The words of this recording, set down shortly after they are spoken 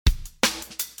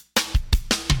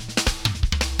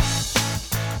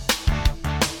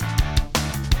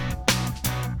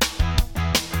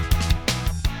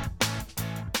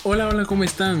Hola, ¿cómo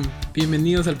están?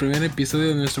 Bienvenidos al primer episodio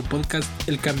de nuestro podcast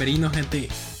El Camerino GT,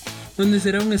 donde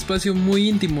será un espacio muy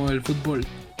íntimo del fútbol,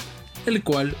 el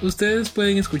cual ustedes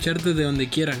pueden escuchar desde donde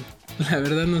quieran. La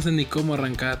verdad no sé ni cómo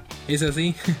arrancar, ¿es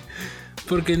así?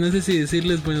 Porque no sé si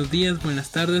decirles buenos días,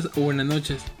 buenas tardes o buenas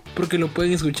noches, porque lo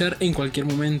pueden escuchar en cualquier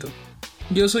momento.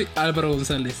 Yo soy Álvaro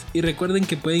González y recuerden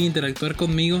que pueden interactuar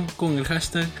conmigo con el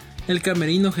hashtag El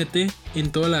Camerino GT en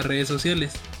todas las redes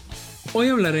sociales. Hoy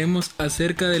hablaremos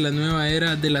acerca de la nueva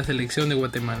era de la Selección de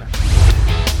Guatemala.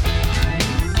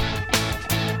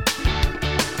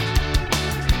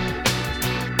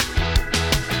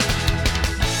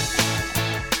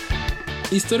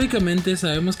 Históricamente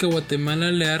sabemos que a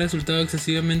Guatemala le ha resultado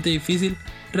excesivamente difícil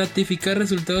ratificar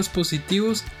resultados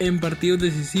positivos en partidos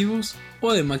decisivos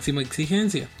o de máxima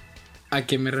exigencia. ¿A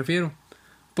qué me refiero?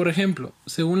 Por ejemplo,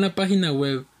 según la página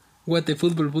web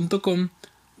guatefutbol.com,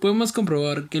 podemos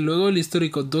comprobar que luego del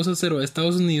histórico 2-0 a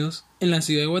Estados Unidos, en la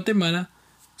ciudad de Guatemala,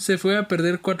 se fue a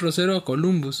perder 4-0 a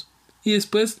Columbus, y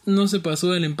después no se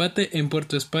pasó del empate en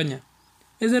Puerto España.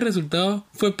 Ese resultado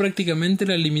fue prácticamente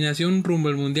la eliminación rumbo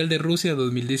al Mundial de Rusia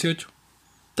 2018.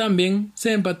 También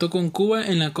se empató con Cuba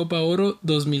en la Copa Oro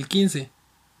 2015,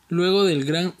 luego del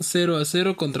gran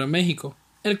 0-0 contra México,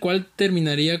 el cual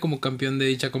terminaría como campeón de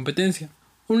dicha competencia.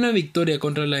 Una victoria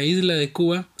contra la isla de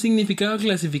Cuba significaba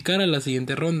clasificar a la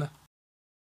siguiente ronda.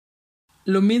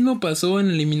 Lo mismo pasó en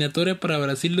la eliminatoria para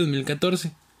Brasil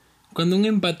 2014, cuando un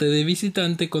empate de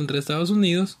visitante contra Estados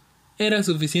Unidos era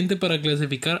suficiente para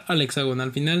clasificar al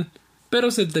hexagonal final,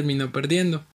 pero se terminó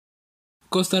perdiendo.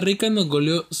 Costa Rica nos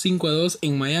goleó 5-2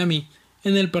 en Miami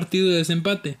en el partido de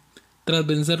desempate, tras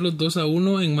vencerlos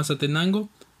 2-1 en Mazatenango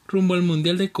rumbo al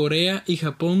Mundial de Corea y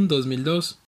Japón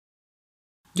 2002.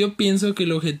 Yo pienso que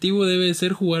el objetivo debe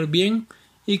ser jugar bien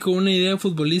y con una idea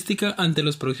futbolística ante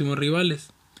los próximos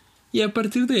rivales, y a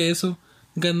partir de eso,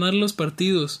 ganar los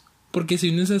partidos, porque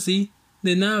si no es así,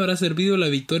 de nada habrá servido la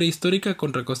victoria histórica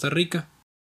contra Costa Rica.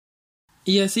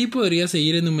 Y así podría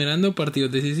seguir enumerando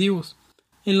partidos decisivos,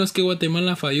 en los que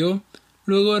Guatemala falló,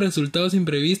 luego de resultados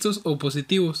imprevistos o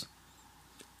positivos.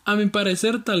 A mi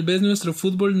parecer, tal vez nuestro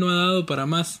fútbol no ha dado para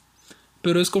más,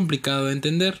 pero es complicado de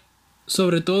entender,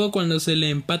 sobre todo cuando se le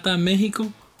empata a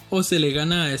México o se le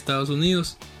gana a Estados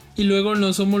Unidos, y luego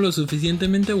no somos lo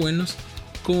suficientemente buenos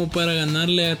como para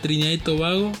ganarle a Trinidad y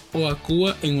Tobago o a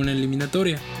Cuba en una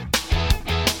eliminatoria.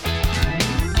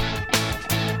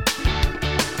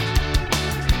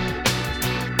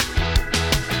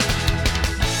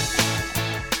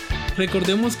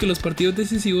 Recordemos que los partidos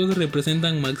decisivos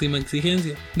representan máxima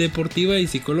exigencia, deportiva y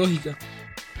psicológica.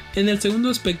 En el segundo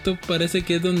aspecto parece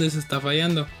que es donde se está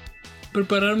fallando.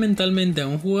 Preparar mentalmente a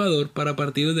un jugador para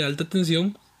partidos de alta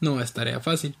tensión no es tarea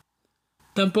fácil.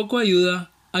 Tampoco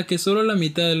ayuda a que solo la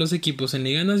mitad de los equipos en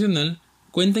Liga Nacional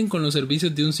cuenten con los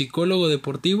servicios de un psicólogo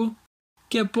deportivo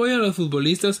que apoya a los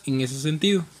futbolistas en ese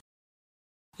sentido.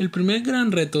 El primer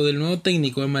gran reto del nuevo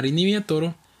técnico de Marini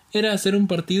Villatoro era hacer un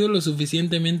partido lo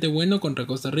suficientemente bueno contra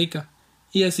Costa Rica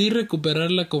y así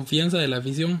recuperar la confianza de la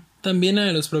afición, también la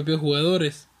de los propios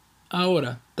jugadores.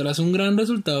 Ahora, tras un gran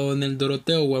resultado en el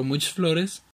Doroteo Guamuch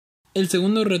Flores, el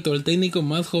segundo reto del técnico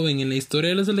más joven en la historia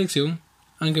de la selección,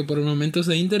 aunque por el momento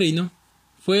sea interino,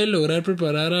 fue lograr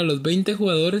preparar a los 20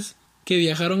 jugadores que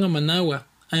viajaron a Managua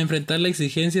a enfrentar la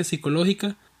exigencia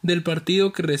psicológica del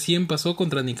partido que recién pasó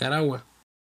contra Nicaragua.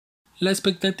 La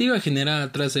expectativa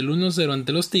generada tras el 1-0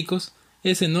 ante los Ticos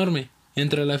es enorme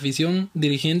entre la afición,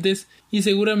 dirigentes y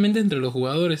seguramente entre los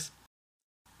jugadores.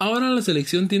 Ahora la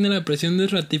selección tiene la presión de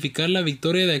ratificar la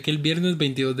victoria de aquel viernes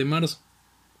 22 de marzo.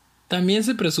 También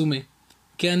se presume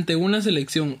que ante una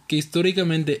selección que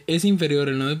históricamente es inferior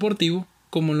en lo deportivo,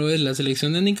 como lo es la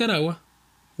selección de Nicaragua,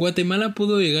 Guatemala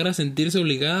pudo llegar a sentirse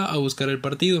obligada a buscar el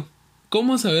partido.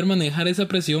 Cómo saber manejar esa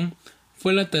presión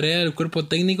fue la tarea del cuerpo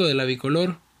técnico de la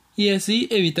bicolor, y así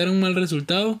evitar un mal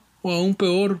resultado o aún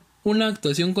peor, una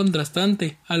actuación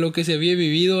contrastante a lo que se había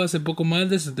vivido hace poco más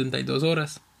de 72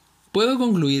 horas. Puedo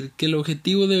concluir que el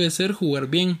objetivo debe ser jugar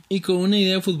bien y con una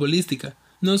idea futbolística,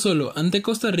 no solo ante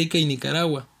Costa Rica y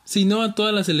Nicaragua, sino a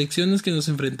todas las selecciones que nos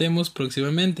enfrentemos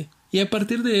próximamente, y a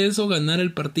partir de eso ganar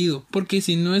el partido, porque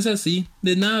si no es así,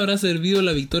 de nada habrá servido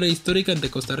la victoria histórica ante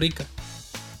Costa Rica.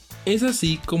 Es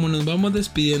así como nos vamos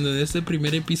despidiendo de este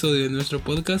primer episodio de nuestro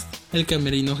podcast El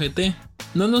Camerino GT.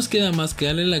 No nos queda más que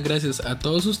darle las gracias a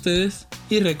todos ustedes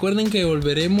y recuerden que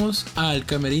volveremos a El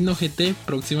Camerino GT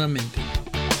próximamente.